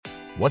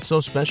What's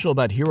so special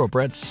about Hero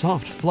Bread's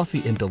soft,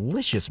 fluffy, and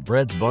delicious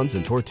breads, buns,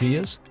 and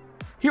tortillas?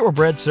 Hero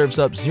Bread serves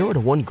up 0 to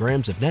 1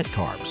 grams of net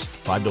carbs,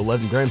 5 to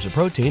 11 grams of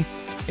protein,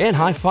 and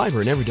high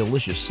fiber in every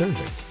delicious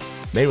serving.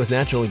 Made with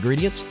natural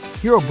ingredients,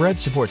 Hero Bread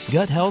supports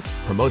gut health,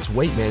 promotes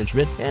weight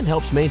management, and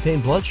helps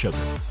maintain blood sugar.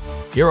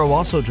 Hero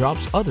also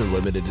drops other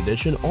limited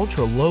edition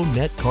ultra-low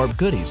net carb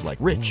goodies like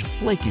rich,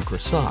 flaky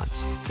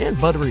croissants and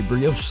buttery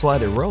brioche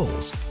slider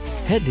rolls.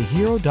 Head to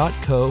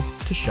hero.co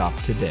to shop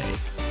today.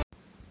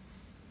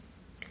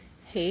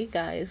 Hey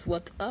guys,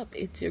 what's up?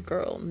 It's your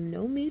girl,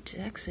 Nomi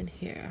Jackson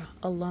here,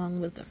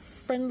 along with the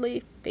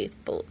friendly,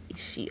 faithful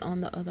Ishi on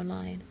the other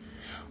line.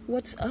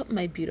 What's up,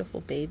 my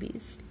beautiful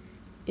babies?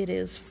 It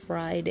is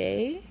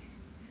Friday,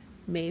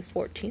 May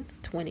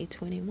 14th,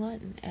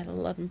 2021 at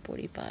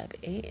 11:45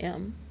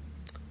 a.m.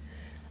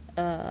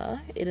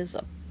 It is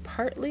a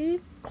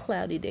partly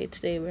cloudy day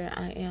today where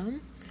I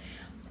am,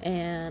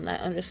 and I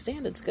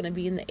understand it's going to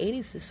be in the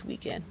 80s this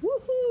weekend.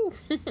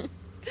 Woohoo!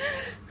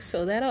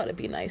 So that ought to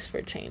be nice for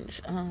a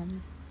change.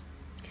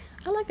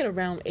 I like it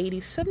around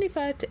 80.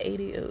 75 to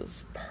 80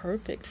 is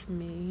perfect for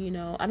me. You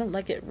know, I don't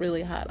like it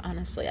really hot,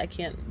 honestly. I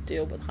can't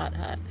deal with hot.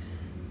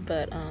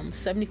 But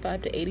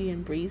 75 to 80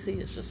 and breezy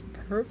is just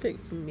perfect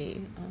for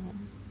me.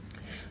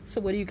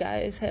 So what do you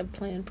guys have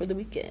planned for the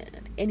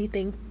weekend?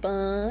 Anything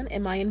fun?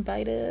 Am I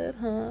invited?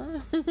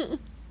 Huh?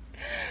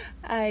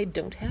 I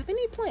don't have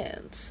any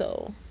plans,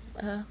 so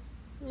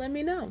let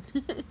me know.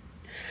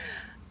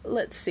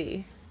 Let's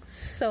see.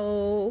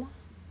 So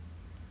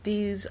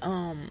these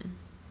aligners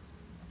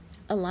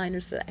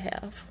that I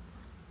have,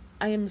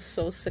 I am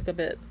so sick of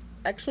it.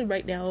 Actually,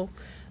 right now,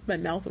 my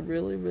mouth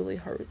really, really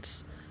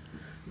hurts.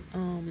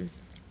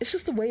 It's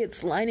just the way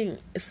it's lining.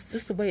 It's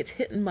just the way it's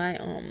hitting my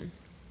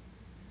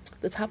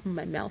the top of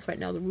my mouth right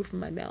now, the roof of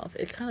my mouth.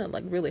 It kind of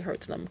like really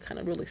hurts, and I'm kind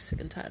of really sick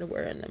and tired of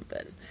wearing them.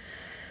 But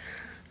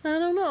I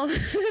don't know.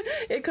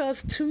 It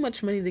costs too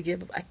much money to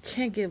give up. I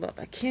can't give up,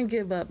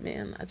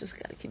 man. I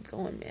just gotta keep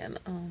going, man.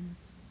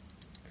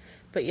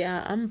 But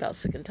yeah, I'm about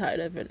sick and tired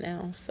of it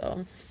now,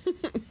 so.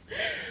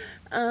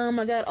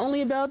 I got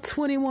only about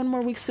 21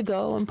 more weeks to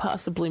go, and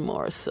possibly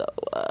more, so,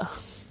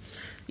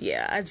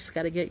 yeah, I just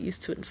gotta get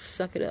used to it and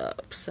suck it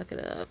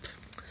up.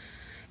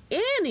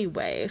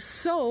 Anyway,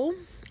 so,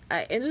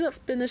 I ended up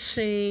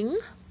finishing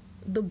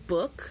the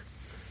book,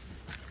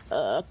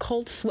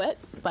 Cold Sweat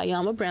by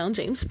Yama Brown,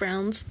 James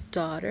Brown's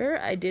daughter.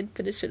 I did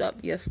finish it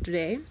up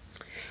yesterday.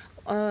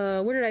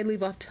 What did I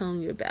leave off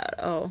telling you about?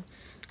 Oh,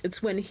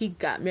 it's when he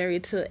got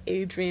married to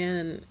Adrian,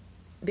 and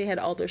they had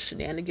all their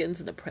shenanigans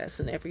in the press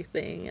and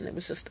everything, and it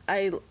was just,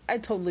 I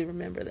totally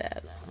remember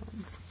that.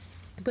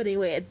 But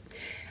anyway,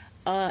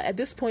 at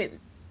this point,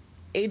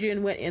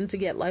 Adrian went in to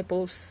get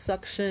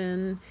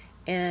liposuction,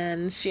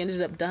 and she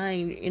ended up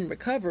dying in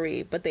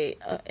recovery, but they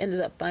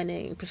ended up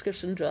finding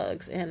prescription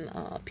drugs and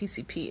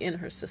PCP in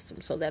her system,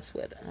 so that's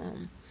what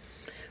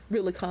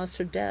really caused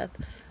her death.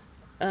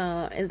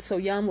 And so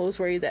Yama was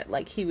worried that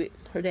like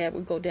her dad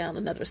would go down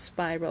another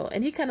spiral,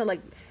 and he kind of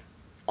like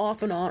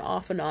off and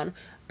on.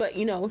 But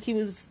you know, he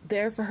was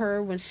there for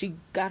her when she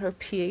got her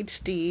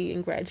PhD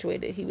and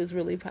graduated. He was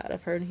really proud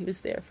of her, and he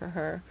was there for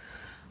her.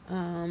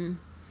 And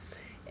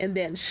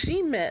then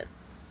she met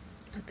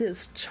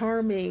this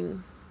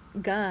charming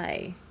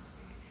guy.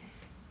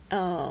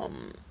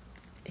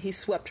 He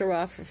swept her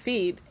off her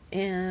feet,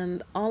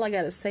 and all I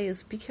gotta say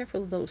is be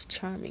careful of those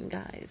charming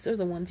guys. They're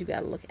the ones you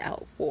gotta look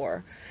out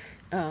for.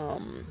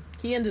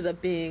 He ended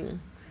up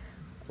being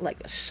like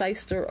a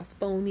shyster, a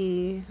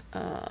phony,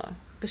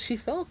 but she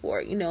fell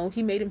for it. You know,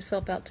 he made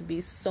himself out to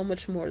be so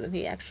much more than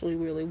he actually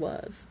really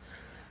was.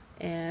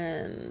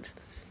 And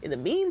in the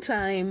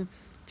meantime,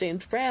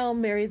 James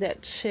Brown married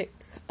that chick,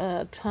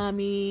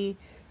 Tommy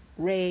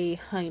Ray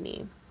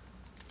Heine,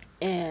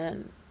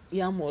 and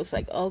Yama was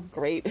like, oh,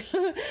 great,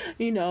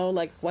 you know,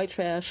 like white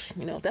trash,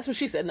 you know, that's what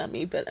she said, not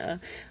me, but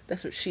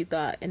that's what she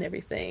thought and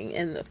everything.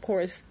 And of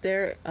course,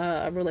 their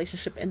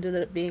relationship ended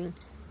up being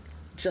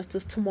just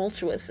as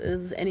tumultuous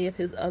as any of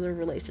his other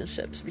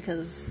relationships,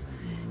 because,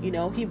 you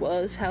know, he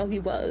was how he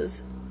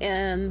was.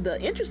 And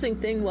the interesting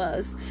thing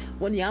was,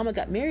 when Yama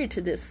got married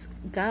to this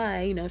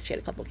guy, you know, she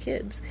had a couple of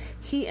kids,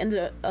 he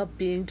ended up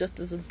being just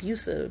as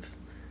abusive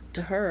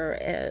to her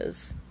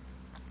as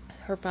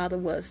her father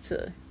was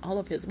to all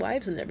of his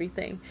wives and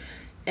everything.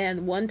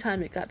 And one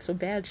time it got so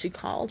bad, she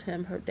called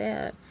him, her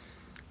dad,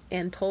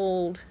 and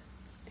told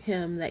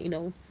him that, you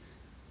know,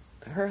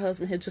 her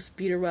husband had just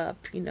beat her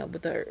up, you know,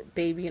 with her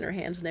baby in her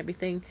hands and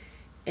everything.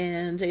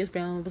 And James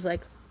Brown was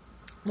like,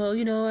 well,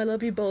 you know, I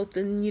love you both,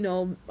 and, you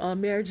know,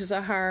 marriages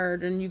are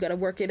hard, and you got to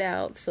work it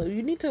out, so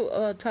you need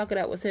to talk it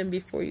out with him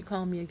before you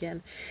call me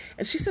again.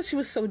 And she said she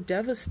was so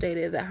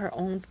devastated that her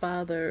own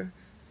father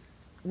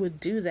would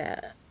do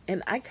that.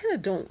 And I kind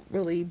of don't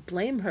really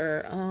blame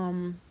her.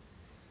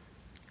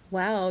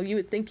 Wow, you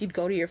would think you'd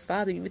go to your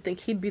father. You would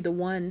think he'd be the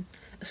one,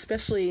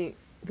 especially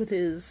with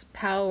his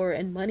power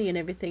and money and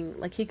everything.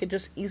 Like, he could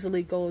just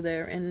easily go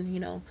there and, you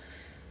know,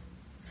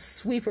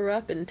 sweep her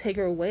up and take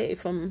her away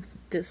from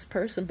this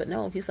person. But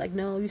no, he's like,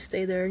 no, you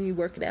stay there and you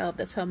work it out.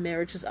 That's how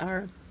marriages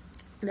are.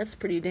 That's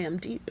pretty damn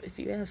deep, if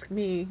you ask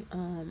me.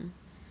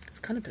 It's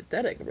kind of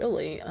pathetic,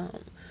 really.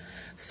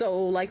 So,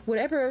 like,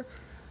 whatever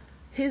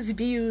his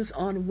views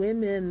on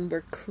women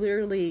were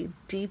clearly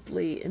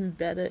deeply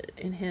embedded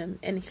in him,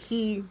 and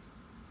he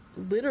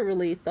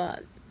literally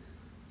thought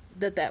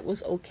that that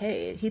was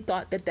okay. He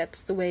thought that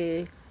that's the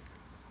way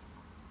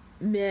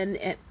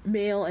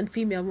male and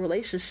female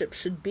relationships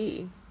should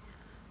be.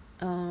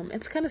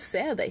 It's kind of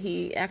sad that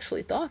he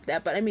actually thought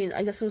that, but I mean,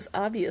 I guess it was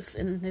obvious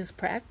in his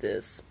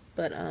practice.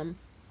 But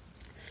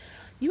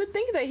you would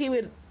think that he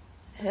would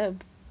have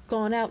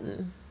gone out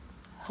and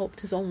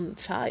helped his own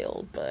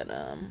child, but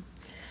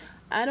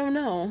I don't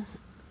know.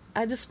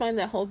 I just find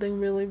that whole thing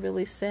really,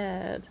 really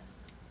sad.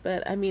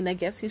 But I mean, I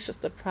guess he's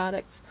just a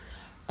product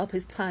of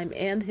his time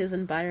and his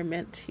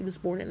environment. He was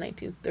born in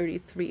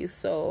 1933,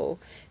 so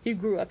he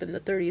grew up in the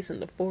 30s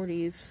and the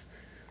 40s.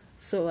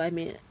 So I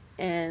mean,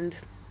 and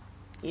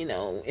you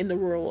know, in the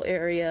rural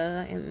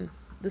area and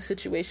the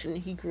situation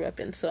he grew up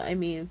in. So I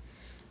mean,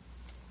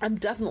 I'm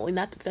definitely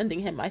not defending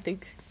him. I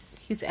think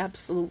he's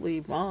absolutely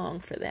wrong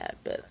for that,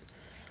 but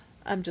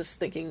I'm just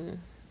thinking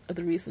of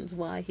the reasons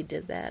why he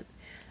did that.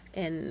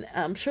 And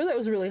I'm sure that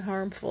was really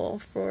harmful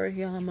for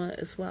Yama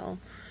as well.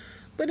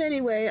 But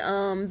anyway,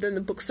 then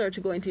the book started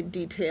to go into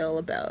detail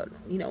about,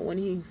 you know, when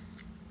he,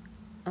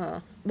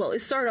 well, it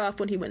started off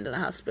when he went to the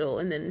hospital,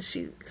 and then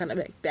she kind of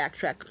like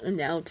backtracked, and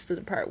now it's to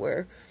the part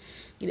where,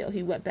 you know,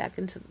 he went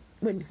to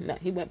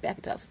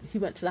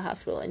the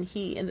hospital, and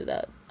he ended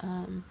up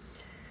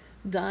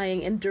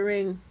dying. And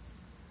during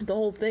the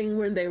whole thing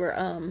when they were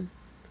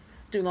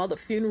doing all the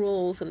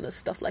funerals and the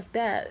stuff like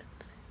that,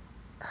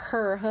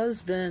 her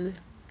husband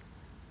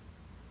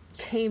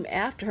came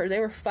after her. They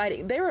were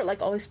fighting. They were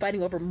like always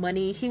fighting over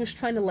money. He was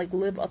trying to like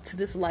live up to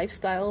this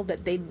lifestyle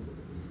that they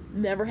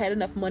never had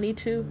enough money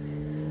to.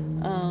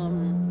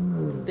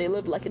 They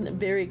lived like in a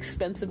very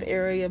expensive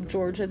area of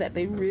Georgia that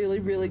they really,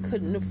 really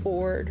couldn't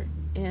afford,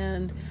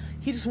 and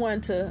he just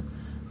wanted to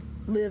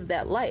live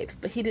that life,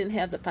 but he didn't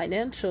have the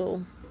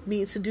financial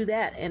means to do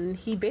that, and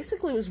he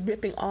basically was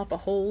ripping off a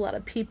whole lot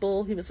of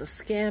people. He was a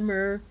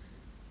scammer.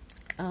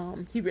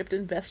 He ripped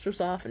investors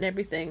off and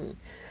everything.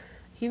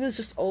 He was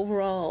just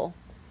overall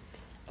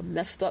a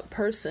messed up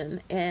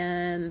person,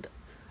 and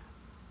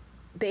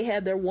they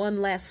had their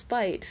one last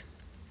fight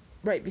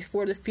right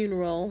before the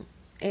funeral,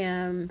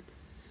 and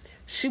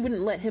she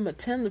wouldn't let him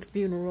attend the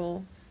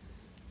funeral.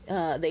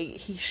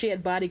 She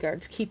had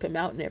bodyguards keep him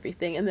out and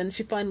everything, and then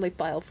she finally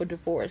filed for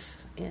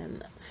divorce,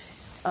 and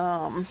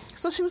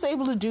so she was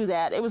able to do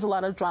that. It was a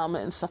lot of drama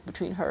and stuff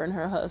between her and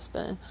her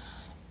husband,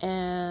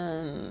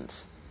 and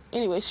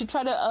anyway, she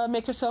tried to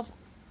make herself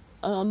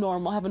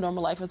normal, have a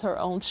normal life with her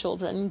own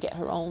children, get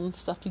her own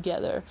stuff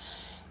together.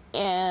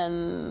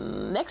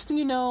 And next thing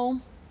you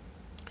know,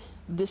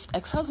 this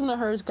ex-husband of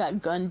hers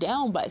got gunned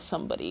down by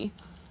somebody.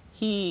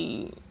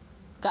 He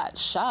got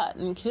shot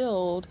and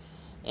killed.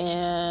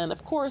 And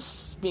of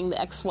course, being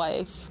the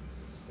ex-wife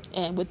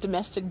and with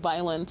domestic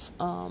violence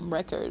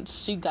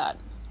records, she got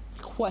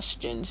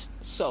questioned.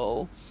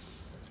 So,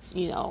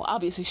 you know,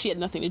 obviously she had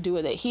nothing to do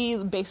with it. He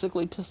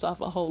basically pissed off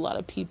a whole lot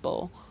of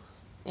people,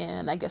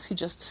 and I guess he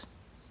just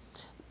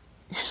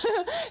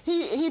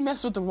he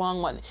messed with the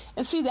wrong one.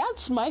 And see,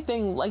 that's my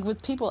thing, like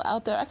with people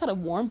out there, I gotta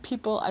warn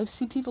people. I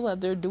see people out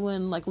there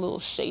doing like little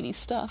shady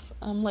stuff.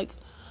 I'm like,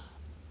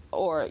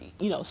 or,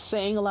 you know,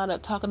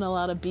 talking a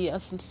lot of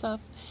BS and stuff.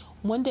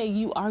 One day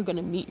you are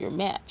gonna meet your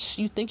match.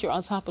 You think you're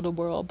on top of the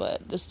world,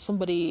 but there's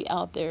somebody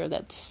out there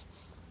that's,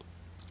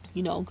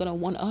 you know, gonna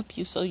one up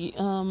you. So you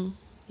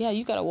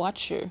you gotta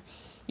watch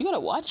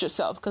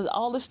yourself, because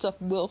all this stuff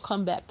will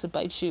come back to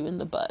bite you in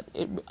the butt.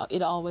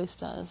 It always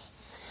does.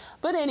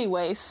 But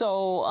anyway,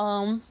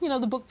 so, you know,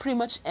 the book pretty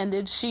much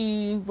ended.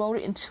 She wrote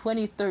it in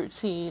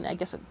 2013. I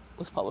guess it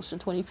was published in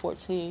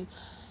 2014.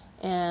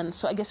 And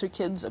so I guess her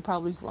kids are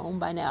probably grown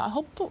by now.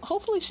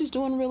 Hopefully she's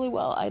doing really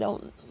well. I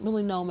don't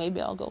really know.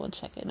 Maybe I'll go and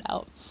check it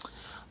out.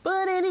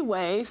 But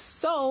anyway,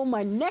 so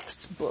my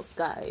next book,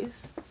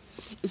 guys,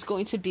 is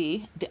going to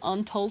be The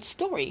Untold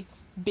Story,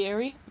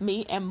 Barry,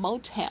 Me, and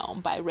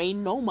Motown by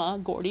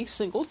Raynoma Gordy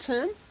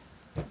Singleton.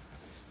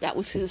 That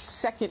was his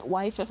second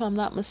wife, if I'm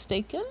not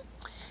mistaken.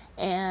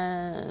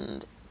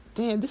 And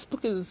damn, this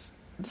is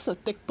a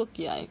thick book.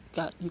 Yeah,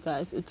 you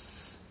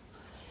guys.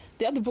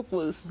 The other book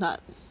was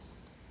not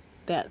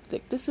that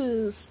thick. This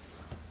is,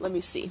 let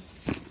me see.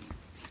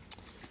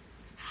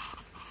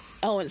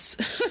 Oh, it's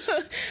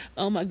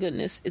oh my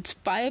goodness, it's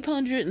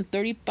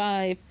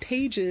 535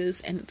 pages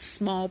and it's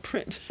small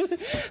print.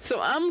 So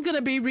I'm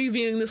gonna be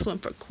reviewing this one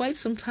for quite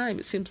some time,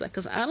 it seems like,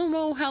 because I don't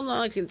know how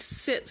long I can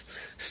sit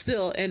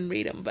still and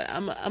read them, but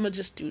I'm gonna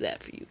just do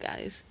that for you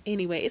guys.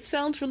 Anyway, it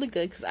sounds really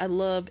good because I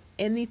love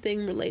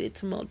anything related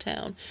to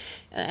Motown,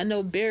 and I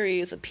know Barry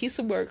is a piece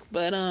of work,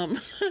 but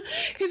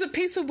he's a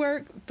piece of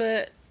work,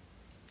 but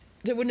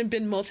there wouldn't have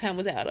been Motown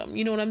without him.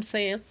 You know what I'm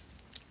saying?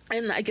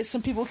 And I guess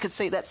some people could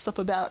say that stuff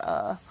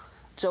about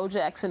Joe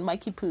Jackson,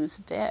 Mikey Poo's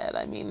dad.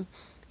 I mean,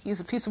 he's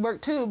a piece of work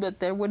too, but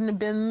there wouldn't have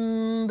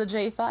been the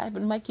J5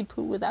 and Mikey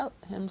Poo without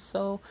him.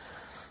 So,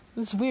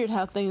 It's weird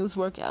how things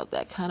work out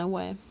that kind of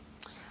way.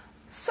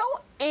 So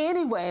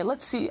anyway,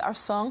 let's see, our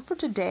song for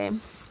today.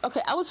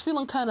 Okay, I was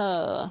feeling kind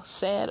of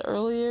sad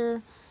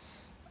earlier.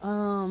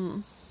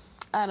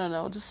 I don't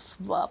know,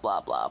 just blah,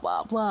 blah, blah,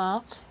 blah,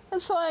 blah.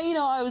 And so I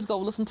always go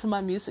listen to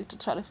my music to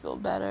try to feel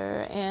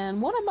better.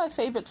 And one of my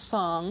favorite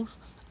songs,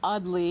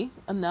 oddly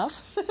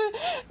enough,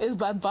 is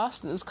by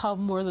Boston. It's called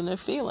More Than a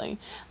Feeling.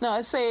 Now,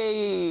 I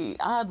say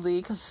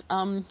oddly because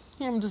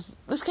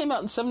this came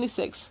out in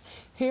 76.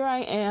 Here I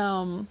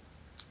am,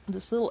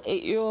 this little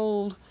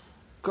 8-year-old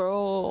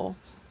girl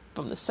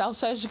from the south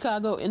side of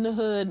Chicago in the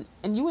hood,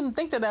 and you wouldn't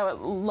think that I would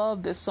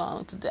love this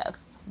song to death,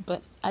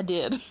 but I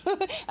did.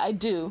 I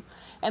do.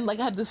 And I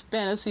have this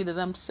fantasy that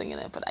I'm singing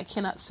it, but I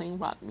cannot sing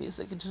rock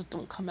music. It just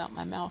don't come out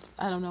my mouth.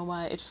 I don't know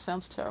why. It just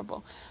sounds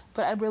terrible.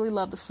 But I really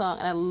love the song,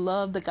 and I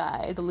love the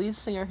guy. The lead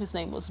singer, his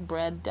name was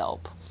Brad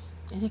Delp,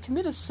 and he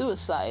committed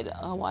suicide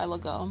a while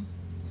ago.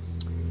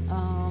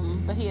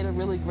 But he had a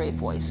really great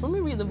voice. Let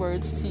me read the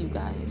words to you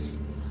guys.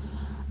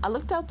 I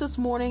looked out this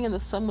morning and the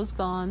sun was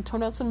gone.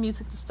 Turned on some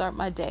music to start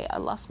my day. I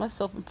lost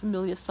myself in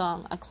familiar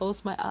song. I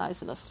closed my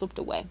eyes and I slipped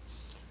away.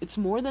 It's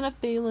more than a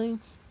feeling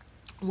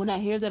when I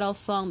hear that old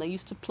song that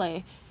used to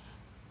play.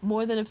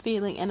 More than a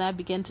feeling, and I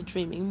begin to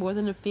dreaming. More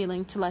than a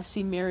feeling till I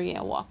see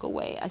Marianne walk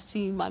away. I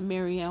see my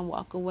Marianne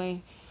walk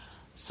away.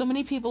 So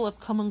many people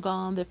have come and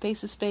gone. Their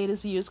faces fade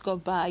as the years go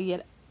by.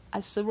 Yet I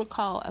still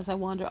recall as I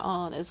wander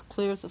on, as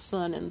clear as the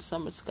sun in the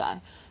summer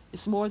sky.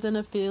 It's more than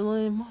a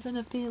feeling,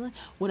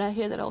 when I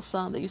hear that old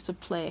song that used to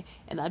play,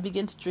 and I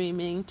begin to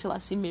dreaming till I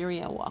see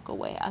Marianne walk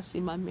away. I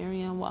see my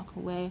Marianne walk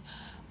away.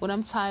 When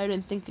I'm tired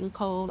and thinking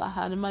cold, I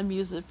hide in my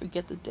music,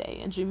 forget the day,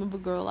 and dream of a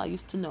girl I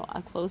used to know.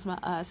 I close my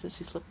eyes and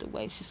she slipped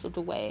away.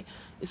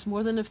 It's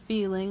more than a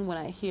feeling when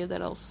I hear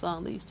that old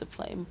song that used to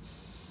play,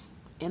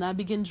 and I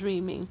begin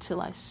dreaming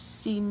till I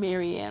see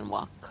Marianne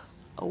walk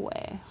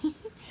away.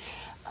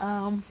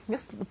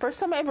 This is the first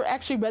time I ever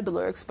actually read the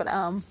lyrics, but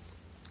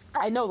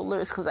I know the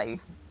lyrics because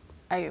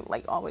I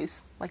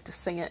always like to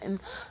sing it. And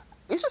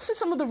you should see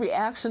some of the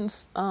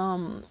reactions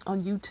on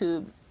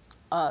YouTube.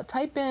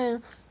 Type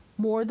in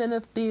More Than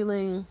a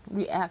Feeling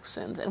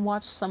reactions and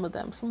watch some of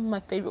them. Some of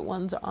my favorite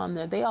ones are on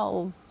there. They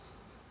all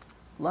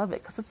love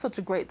it because it's such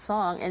a great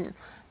song. And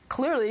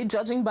clearly,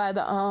 judging by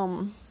the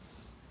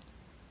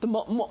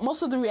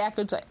most of the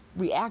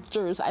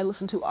reactors I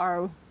listen to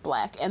are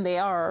black, and they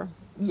are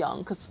young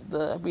because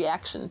the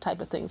reaction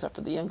type of things are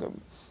for the younger.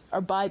 Or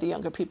by the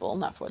younger people,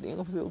 not for the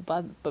younger people,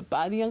 but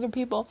by the younger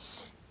people,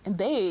 and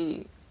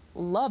they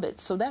love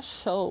it. So that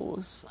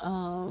shows,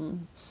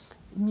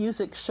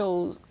 music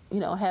shows,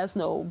 has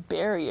no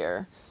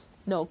barrier,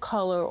 no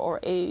color or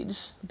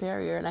age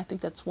barrier, and I think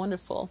that's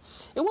wonderful.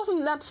 It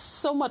wasn't that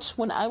so much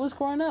when I was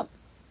growing up.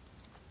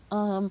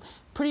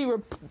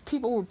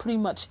 People were pretty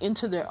much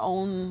into their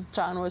own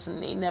genres,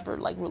 and they never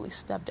really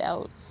stepped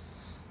out.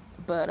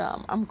 But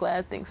I'm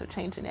glad things are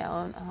changing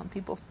now, and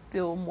people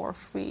feel more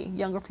free.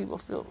 Younger people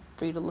feel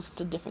free to listen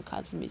to different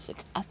kinds of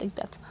music. I think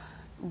that's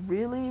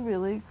really,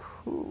 really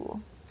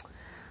cool.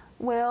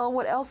 Well,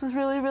 what else is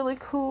really, really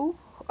cool?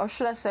 Or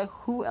should I say,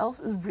 who else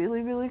is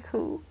really, really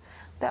cool?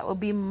 That would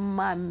be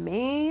my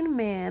main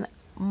man,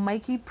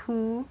 Mikey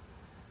Poo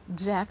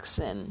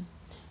Jackson.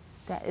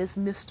 That is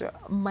Mr.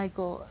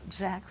 Michael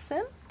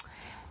Jackson.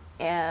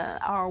 And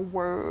our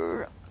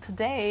word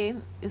today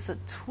is a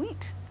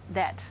tweet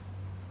that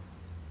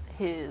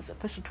his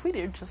official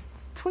Twitter just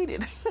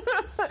tweeted.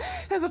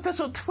 His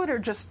official Twitter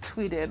just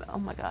tweeted. Oh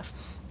my gosh.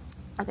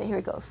 Okay, here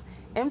it goes.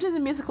 MJ the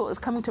Musical is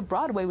coming to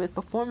Broadway with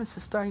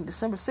performances starting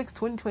December 6,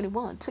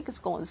 2021. Tickets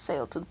go on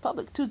sale to the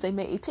public Tuesday,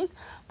 May 18th.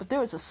 But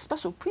there is a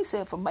special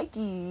pre-sale for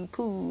Mikey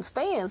Poo's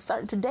fans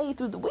starting today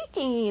through the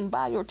weekend.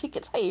 Buy your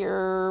tickets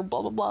here,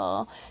 blah, blah,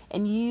 blah.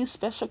 And use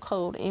special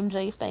code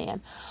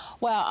MJFan.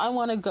 Wow, I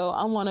want to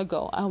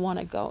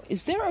go.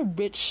 Is there a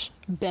rich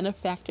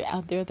benefactor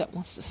out there that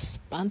wants to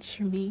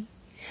sponsor me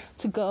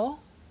to go?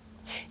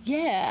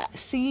 Yeah,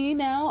 see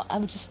now, I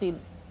would just need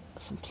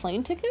some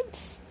plane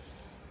tickets.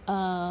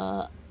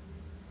 A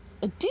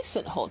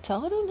decent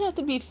hotel. It doesn't have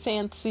to be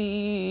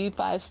fancy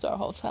 5-star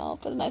hotel,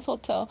 but a nice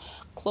hotel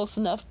close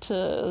enough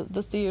to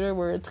the theater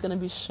where it's going to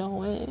be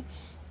showing,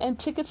 and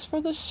tickets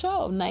for the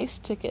show, nice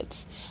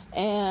tickets.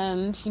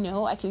 And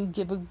I can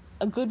give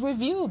a good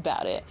review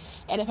about it.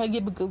 And if I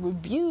give a good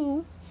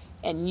review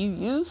and you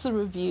use the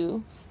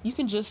review, you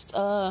can just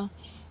write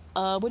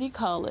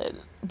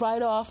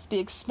off the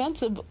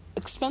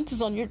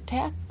expenses on your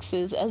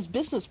taxes as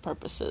business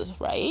purposes,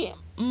 right?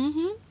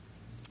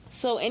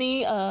 So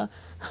any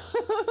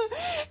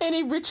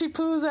Richie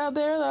Poos out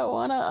there that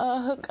want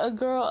to hook a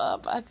girl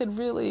up, I could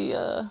really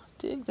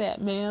dig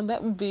that, man.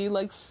 That would be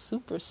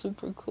super,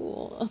 super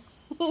cool.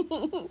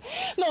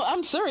 No,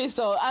 I'm serious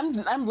though.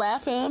 I'm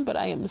laughing, but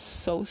I am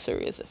so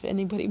serious. If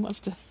anybody wants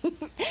to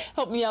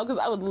help me out, because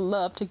I would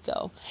love to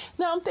go.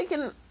 Now I'm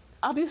thinking,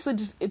 obviously,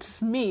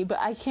 it's me, but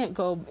I can't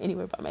go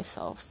anywhere by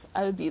myself.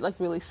 I would be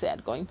really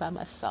sad going by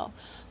myself.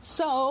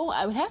 So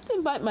I would have to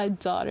invite my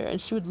daughter, and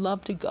she would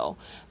love to go.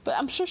 But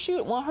I'm sure she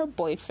would want her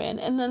boyfriend.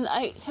 And then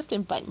I have to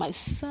invite my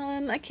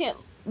son. I can't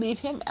leave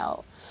him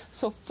out.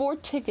 So 4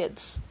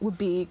 tickets would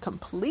be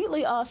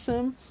completely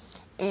awesome,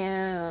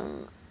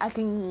 and I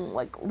can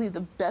like leave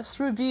the best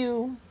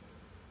review.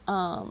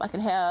 I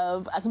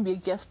can be a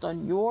guest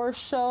on your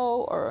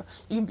show, or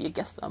you can be a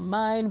guest on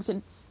mine.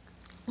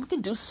 We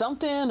can do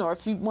something, or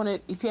if you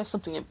have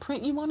something in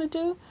print you want to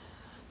do,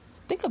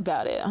 think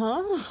about it,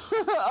 huh?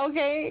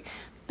 Okay.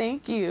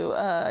 Thank you.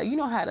 You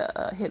know how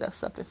to hit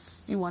us up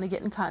if you want to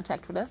get in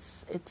contact with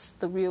us. It's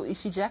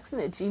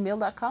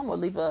therealishijackson@gmail.com, or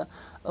leave a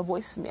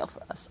voicemail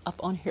for us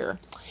up on here.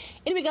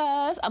 Anyway,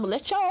 guys, I'm going to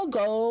let y'all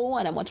go,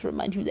 and I want to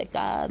remind you that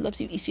God loves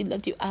you, Ishi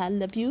loves you, I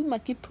love you,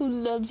 Maki Poo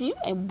loves you,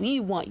 and we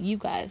want you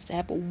guys to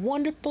have a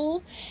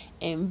wonderful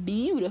and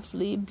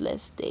beautifully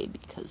blessed day,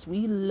 because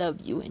we love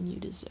you and you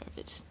deserve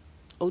it.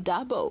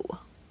 Odabo.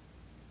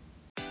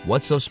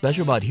 What's so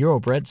special about Hero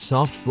Bread's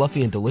soft,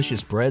 fluffy, and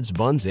delicious breads,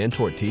 buns, and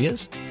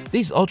tortillas?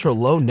 These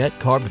ultra-low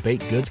net-carb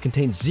baked goods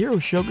contain zero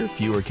sugar,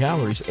 fewer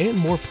calories, and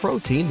more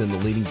protein than the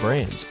leading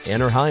brands,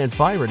 and are high in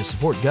fiber to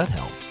support gut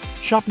health.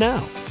 Shop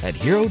now at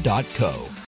Hero.co.